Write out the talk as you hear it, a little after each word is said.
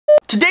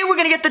Today we're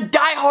gonna get the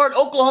Die-Hard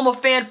Oklahoma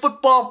fan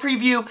football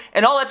preview,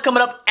 and all that's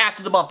coming up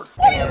after the bumper.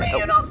 What do you mean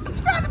you don't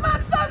subscribe to my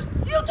son's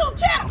YouTube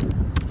channel?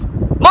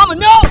 Mama,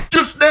 no!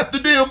 Just snap the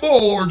damn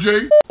ball,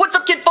 RJ. What's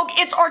up, kid folk?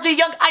 It's RJ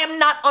Young. I am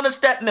not on a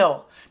step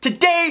mill.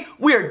 Today,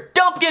 we're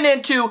dumping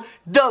into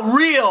the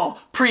real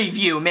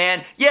preview,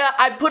 man. Yeah,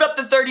 I put up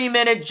the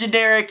 30-minute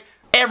generic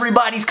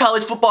everybody's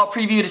college football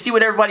preview to see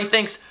what everybody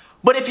thinks.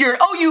 But if you're an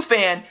OU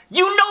fan,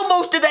 you know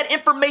most of that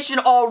information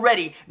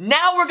already.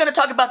 Now we're gonna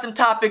talk about some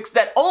topics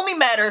that only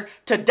matter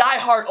to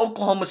die-hard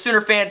Oklahoma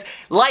Sooner fans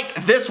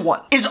like this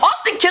one. Is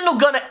Austin Kendall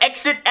gonna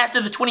exit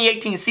after the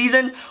 2018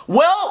 season?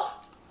 Well,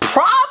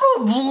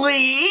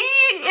 probably-ish,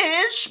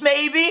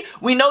 maybe.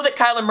 We know that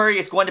Kyler Murray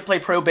is going to play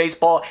pro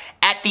baseball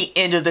at the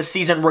end of the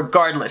season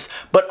regardless.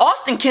 But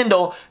Austin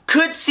Kendall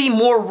could see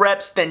more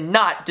reps than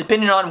not,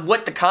 depending on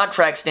what the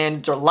contract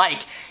standards are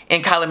like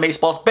in Kyler Murray's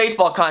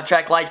baseball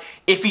contract. Like,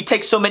 if he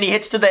takes so many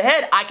hits to the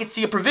head, I could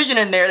see a provision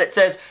in there that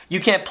says you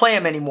can't play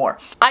him anymore.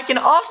 I can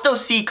also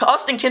see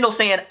Austin Kendall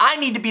saying, I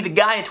need to be the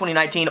guy in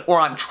 2019 or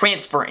I'm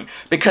transferring,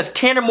 because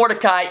Tanner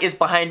Mordecai is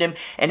behind him,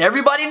 and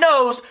everybody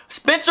knows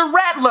Spencer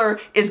Rattler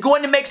is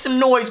going to make some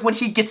noise when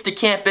he gets to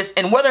campus,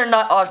 and whether or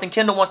not Austin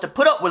Kendall wants to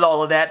put up with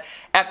all of that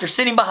after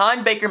sitting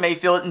behind Baker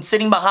Mayfield and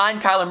sitting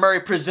behind Kyler Murray,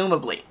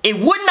 presumably. It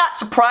would not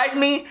surprise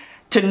me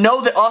to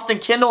know that Austin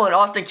Kendall and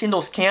Austin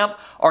Kendall's camp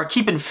are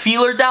keeping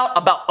feelers out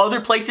about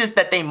other places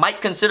that they might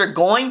consider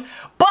going.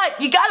 But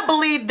you gotta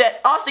believe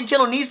that Austin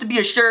Kendall needs to be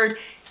assured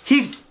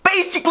he's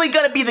basically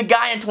gonna be the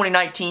guy in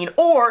 2019,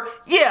 or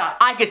yeah,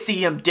 I could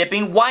see him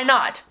dipping. Why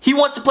not? He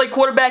wants to play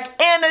quarterback,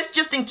 and that's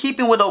just in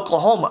keeping with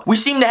Oklahoma. We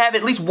seem to have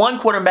at least one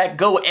quarterback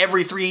go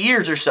every 3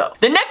 years or so.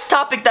 The next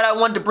topic that I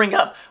wanted to bring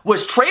up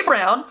was Trey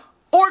Brown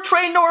or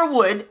Trey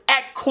Norwood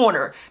at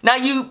corner. Now,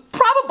 you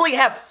probably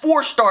have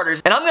 4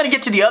 starters, and I'm going to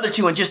get to the other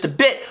 2 in just a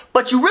bit,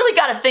 but you really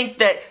got to think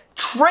that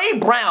Trey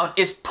Brown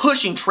is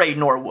pushing Trey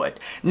Norwood.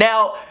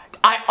 Now,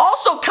 I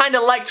also kind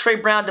of like Trey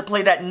Brown to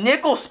play that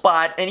nickel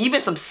spot and even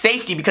some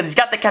safety, because he's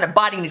got that kind of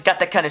body and he's got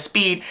that kind of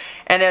speed.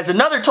 And as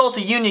another Tulsa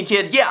Union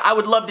kid, yeah, I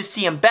would love to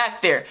see him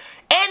back there.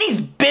 And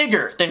he's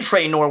bigger than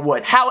Trey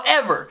Norwood.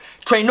 However,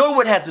 Trey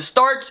Norwood has the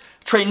starts,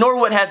 Trey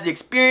Norwood has the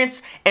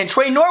experience, and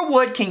Trey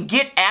Norwood can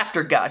get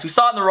after guys. We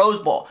saw it in the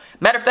Rose Bowl.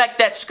 Matter of fact,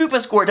 that scoop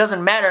and score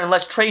doesn't matter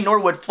unless Trey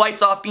Norwood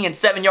fights off being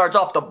 7 yards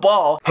off the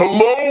ball.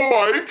 Hello,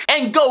 Mike.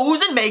 And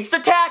goes and makes the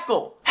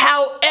tackle.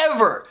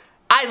 However,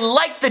 I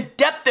like the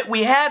depth that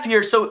we have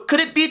here, so could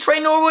it be Trey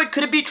Norwood?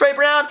 Could it be Trey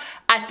Brown?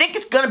 I think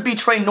it's going to be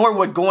Trey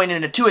Norwood going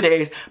into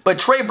two-a-days, but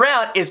Trey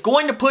Brown is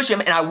going to push him,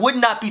 and I would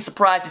not be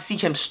surprised to see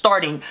him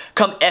starting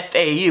come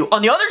FAU.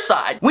 On the other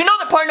side, we know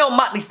that Parnell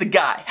Motley's the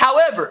guy.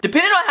 However,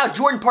 depending on how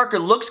Jordan Parker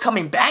looks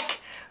coming back,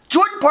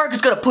 Jordan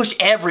Parker's going to push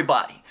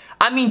everybody.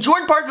 I mean,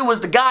 Jordan Parker was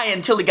the guy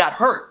until he got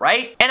hurt,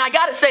 right? And I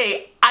gotta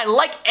say, I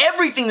like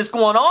everything that's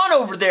going on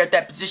over there at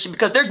that position,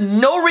 because there's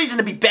no reason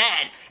to be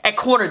bad at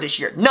corner this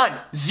year. None.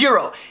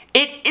 Zero.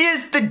 It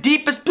is the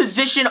deepest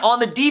position on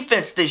the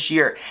defense this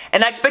year.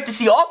 And I expect to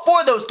see all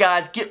 4 of those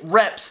guys get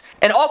reps,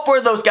 and all 4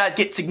 of those guys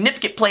get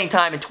significant playing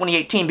time in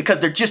 2018,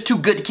 because they're just too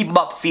good to keep them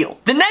off the field.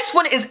 The next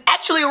one is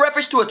actually a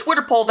reference to a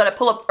Twitter poll that I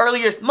pulled up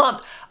earlier this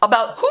month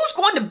about who's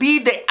going to be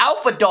the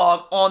alpha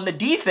dog on the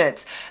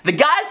defense. The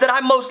guys that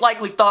I most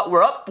likely thought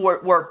were up for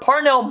it were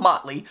Parnell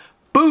Motley,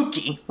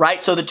 Buki,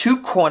 right? So the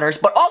 2 corners,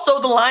 but also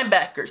the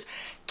linebackers,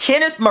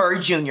 Kenneth Murray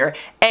Jr.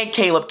 and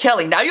Caleb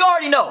Kelly. Now, you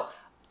already know,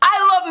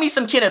 I love me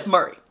some Kenneth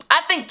Murray.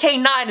 I think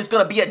K9 is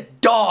going to be a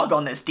dog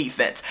on this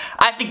defense.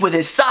 I think with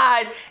his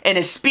size and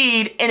his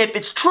speed, and if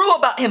it's true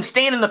about him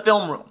staying in the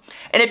film room,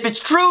 and if it's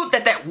true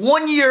that that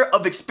 1 year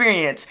of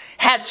experience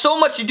has so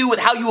much to do with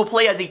how you will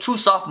play as a true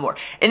sophomore,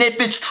 and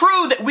if it's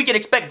true that we can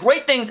expect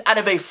great things out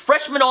of a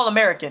freshman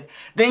All-American,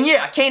 then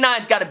yeah,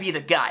 K9's got to be the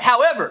guy.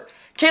 However,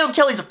 Caleb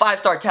Kelly's a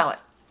 5-star talent,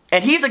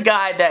 and he's a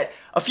guy that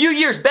a few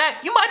years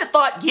back, you might have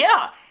thought,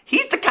 yeah,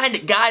 he's the kind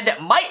of guy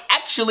that might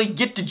actually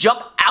get to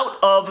jump out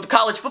of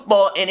college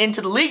football and into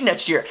the league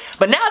next year.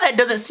 But now that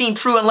doesn't seem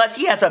true unless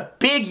he has a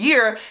big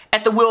year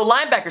at the will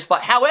linebacker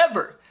spot.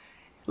 However,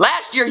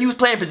 last year he was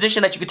playing a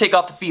position that you could take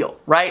off the field,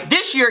 right?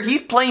 This year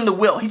he's playing the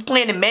will. He's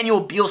playing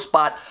Emmanuel Beal's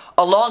spot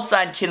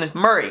alongside Kenneth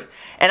Murray.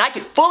 And I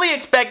could fully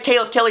expect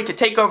Caleb Kelly to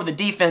take over the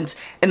defense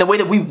in the way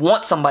that we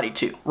want somebody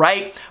to,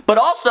 right? But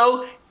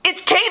also,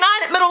 it's K9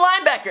 at middle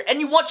linebacker, and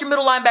you want your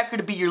middle linebacker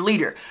to be your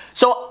leader.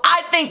 So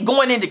I think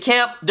going into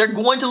camp, they're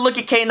going to look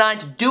at K9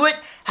 to do it.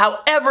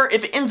 However,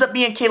 if it ends up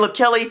being Caleb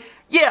Kelly,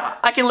 yeah,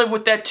 I can live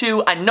with that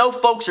too. I know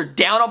folks are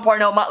down on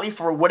Parnell Motley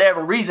for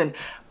whatever reason,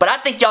 but I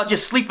think y'all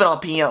just sleeping on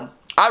PM.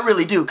 I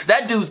really do, because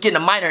that dude's getting a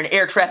minor in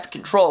air traffic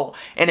control.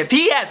 And if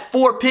he has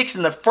 4 picks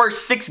in the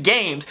first 6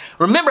 games,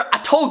 remember, I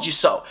told you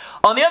so.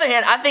 On the other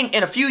hand, I think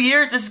in a few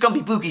years, this is going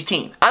to be Buki's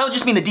team. I don't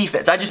just mean the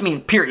defense. I just mean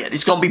period.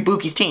 It's going to be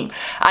Buki's team.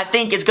 I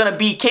think it's going to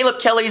be Caleb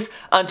Kelly's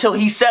until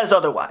he says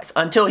otherwise.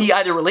 Until he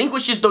either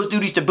relinquishes those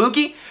duties to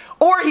Buki,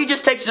 or he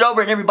just takes it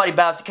over and everybody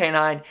bows to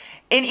K9.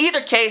 In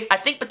either case, I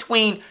think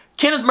between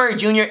Kenneth Murray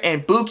Jr.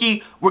 and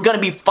Buki, we're gonna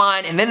be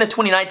fine, and then the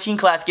 2019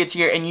 class gets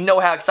here, and you know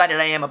how excited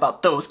I am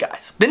about those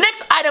guys. The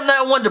next item that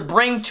I wanted to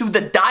bring to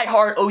the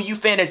diehard OU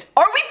fan is,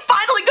 are we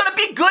finally gonna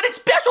be good at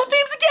special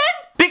teams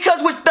again?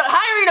 Because with the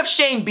hiring of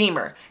Shane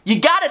Beamer, you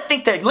gotta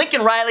think that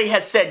Lincoln Riley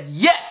has said,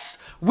 yes,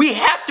 we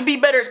have to be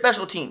better at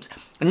special teams.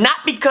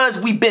 Not because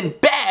we've been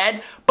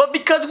bad, but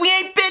because we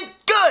ain't been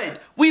good.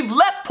 We've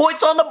left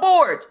points on the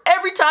boards.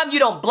 Every time you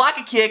don't block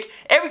a kick,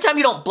 every time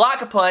you don't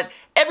block a punt,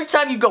 every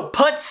time you go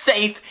punt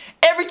safe,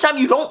 every time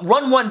you don't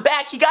run one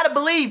back, you gotta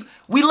believe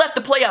we left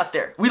a play out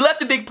there. We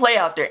left a big play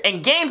out there.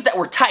 And games that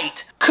were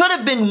tight could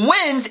have been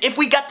wins if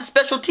we got the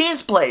special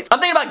teams plays. I'm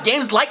thinking about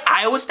games like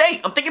Iowa State.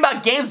 I'm thinking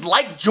about games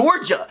like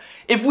Georgia.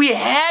 If we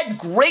had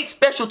great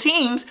special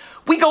teams,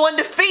 we go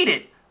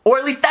undefeated. Or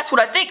at least that's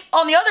what I think.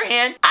 On the other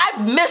hand,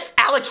 I miss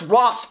Alex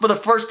Ross for the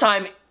first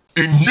time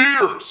In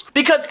years.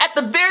 because at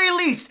the very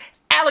least,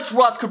 Alex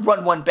Ross could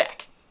run one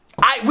back.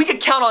 We could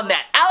count on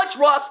that. Alex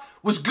Ross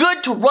was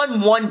good to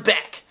run one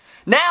back.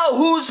 Now,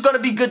 who's going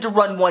to be good to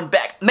run one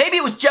back? Maybe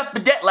it was Jeff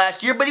Badette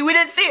last year, but we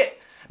didn't see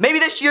it. Maybe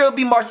this year it'll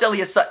be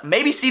Marcellus Sutton.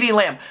 Maybe CeeDee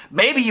Lamb.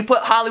 Maybe you put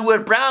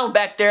Hollywood Brown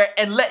back there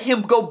and let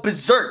him go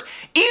berserk.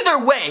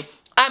 Either way,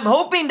 I'm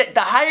hoping that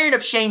the hiring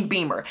of Shane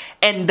Beamer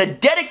and the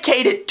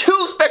dedicated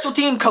 2 special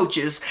team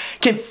coaches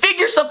can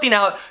figure something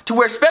out to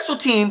where special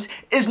teams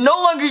is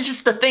no longer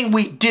just a thing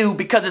we do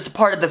because it's a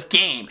part of the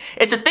game.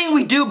 It's a thing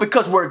we do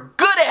because we're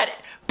good at it.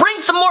 Bring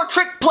some more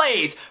trick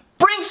plays.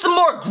 Bring some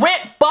more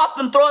Grant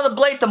Botham throwing the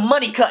blade to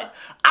money cut.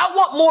 I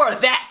want more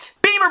of that.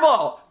 Beamer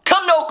ball,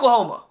 come to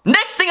Oklahoma.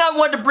 Next thing I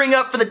wanted to bring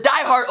up for the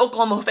diehard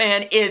Oklahoma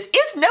fan is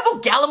Neville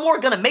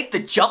Gallimore gonna make the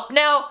jump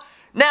now?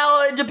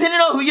 Now, depending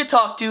on who you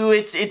talk to,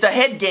 it's a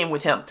head game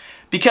with him.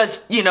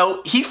 Because, you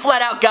know, he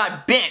flat out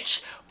got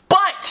benched.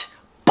 But,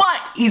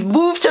 he's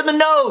moved to the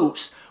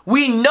nose.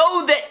 We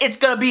know that it's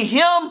going to be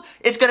him,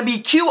 it's going to be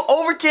Q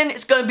Overton,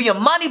 it's going to be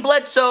Amani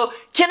Bledsoe.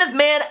 Kenneth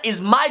Mann is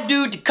my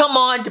dude to come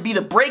on to be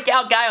the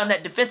breakout guy on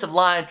that defensive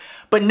line.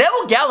 But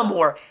Neville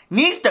Gallimore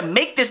needs to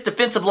make this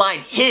defensive line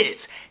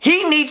his.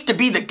 He needs to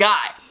be the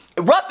guy.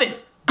 Ruffin,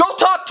 go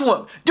talk to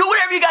him. Do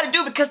whatever you got to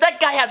do because that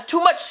guy has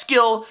too much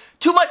skill,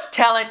 too much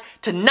talent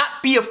to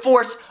not be a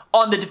force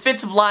on the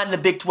defensive line in the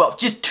Big 12.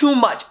 Just too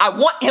much. I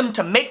want him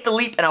to make the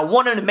leap and I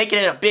want him to make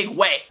it in a big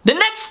way. The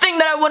next thing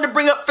that I want to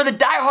bring up for the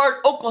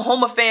diehard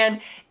Oklahoma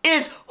fan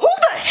is who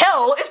the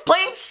hell is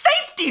playing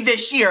safety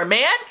this year,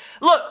 man?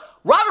 Look,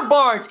 Robert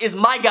Barnes is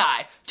my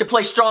guy to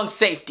play strong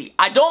safety.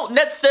 I don't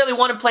necessarily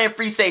want him playing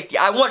free safety.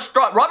 I want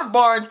Robert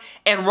Barnes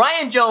and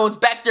Ryan Jones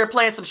back there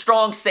playing some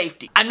strong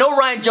safety. I know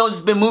Ryan Jones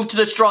has been moved to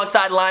the strong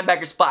side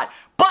linebacker spot,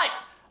 but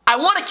I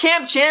want a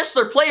Cam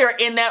Chancellor player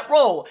in that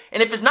role.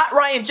 And if it's not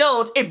Ryan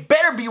Jones, it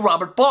better be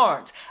Robert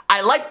Barnes.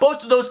 I like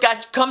both of those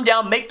guys to come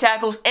down, make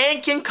tackles,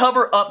 and can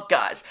cover up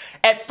guys.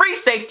 At free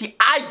safety,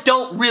 I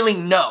don't really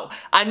know.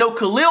 I know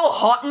Khalil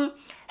Houghton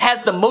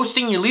has the most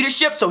senior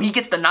leadership, so he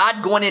gets the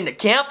nod going into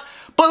camp.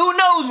 But who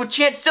knows with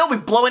Chance Sylvie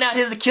blowing out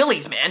his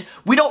Achilles, man?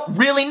 We don't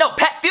really know.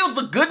 Pat Fields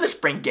looked good in the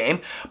spring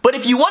game. But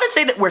if you want to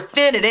say that we're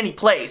thin at any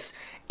place,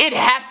 it'd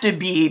have to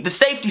be the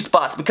safety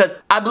spots because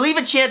I believe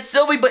in Chance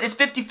Sylvie, but it's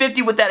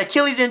 50-50 with that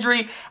Achilles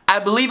injury. I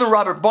believe in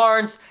Robert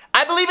Barnes.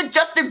 I believe in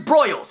Justin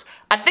Broyles.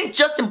 I think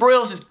Justin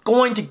Broyles is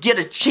going to get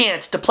a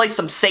chance to play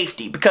some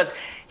safety because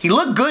he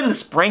looked good in the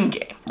spring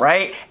game,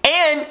 right?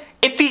 And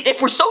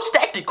if we're so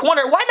stacked at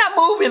corner, why not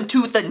move him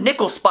to the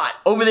nickel spot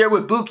over there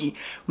with Buki?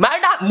 Why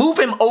not move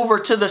him over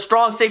to the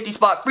strong safety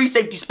spot, free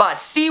safety spot,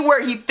 see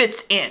where he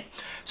fits in?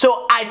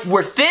 So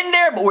we're thin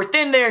there, but we're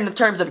thin there in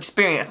terms of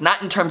experience,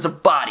 not in terms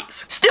of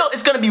bodies. Still,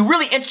 it's going to be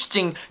really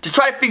interesting to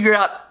try to figure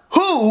out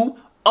who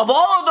of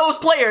all of those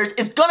players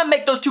is going to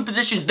make those 2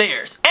 positions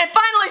theirs. And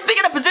finally,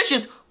 speaking of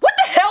positions, what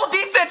the hell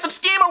defensive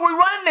scheme are we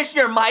running this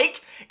year,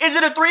 Mike? Is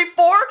it a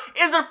 3-4?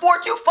 Is it a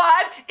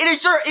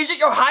 4-2-5? Is it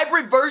your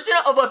hybrid version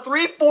of a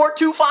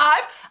 3-4-2-5?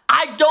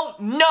 I don't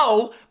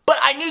know, but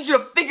I need you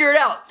to figure it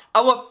out.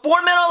 I want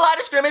 4 men on the line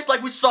of scrimmage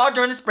like we saw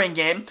during the spring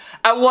game.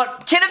 I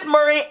want Kenneth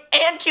Murray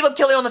and Caleb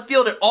Kelly on the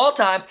field at all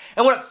times.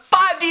 And I want 5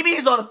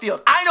 DBs on the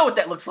field. I know what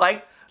that looks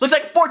like. Looks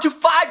like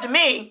 4-2-5 to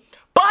me.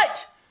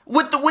 But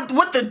with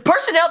the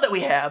personnel that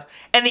we have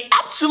and the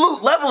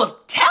absolute level of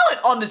talent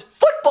on this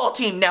football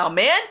team now,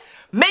 man,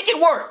 make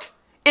it work.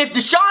 If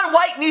Deshaun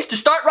White needs to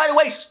start right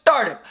away,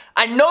 start him.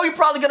 I know you're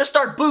probably going to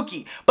start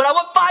Buki, but I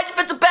want 5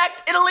 defensive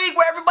backs in a league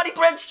where everybody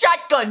throws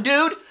shotgun,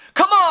 dude.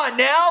 Come on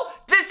now.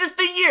 This is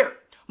the year.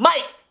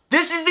 Mike,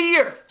 this is the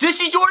year.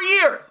 This is your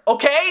year,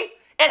 okay?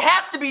 It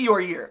has to be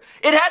your year.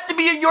 It has to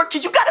be your,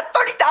 because you got a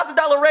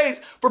 $30,000 raise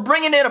for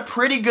bringing in a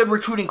pretty good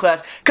recruiting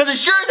class, because it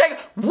sure as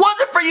heck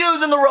wasn't for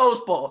you in the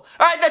Rose Bowl.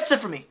 All right, that's it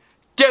for me.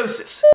 Deuces.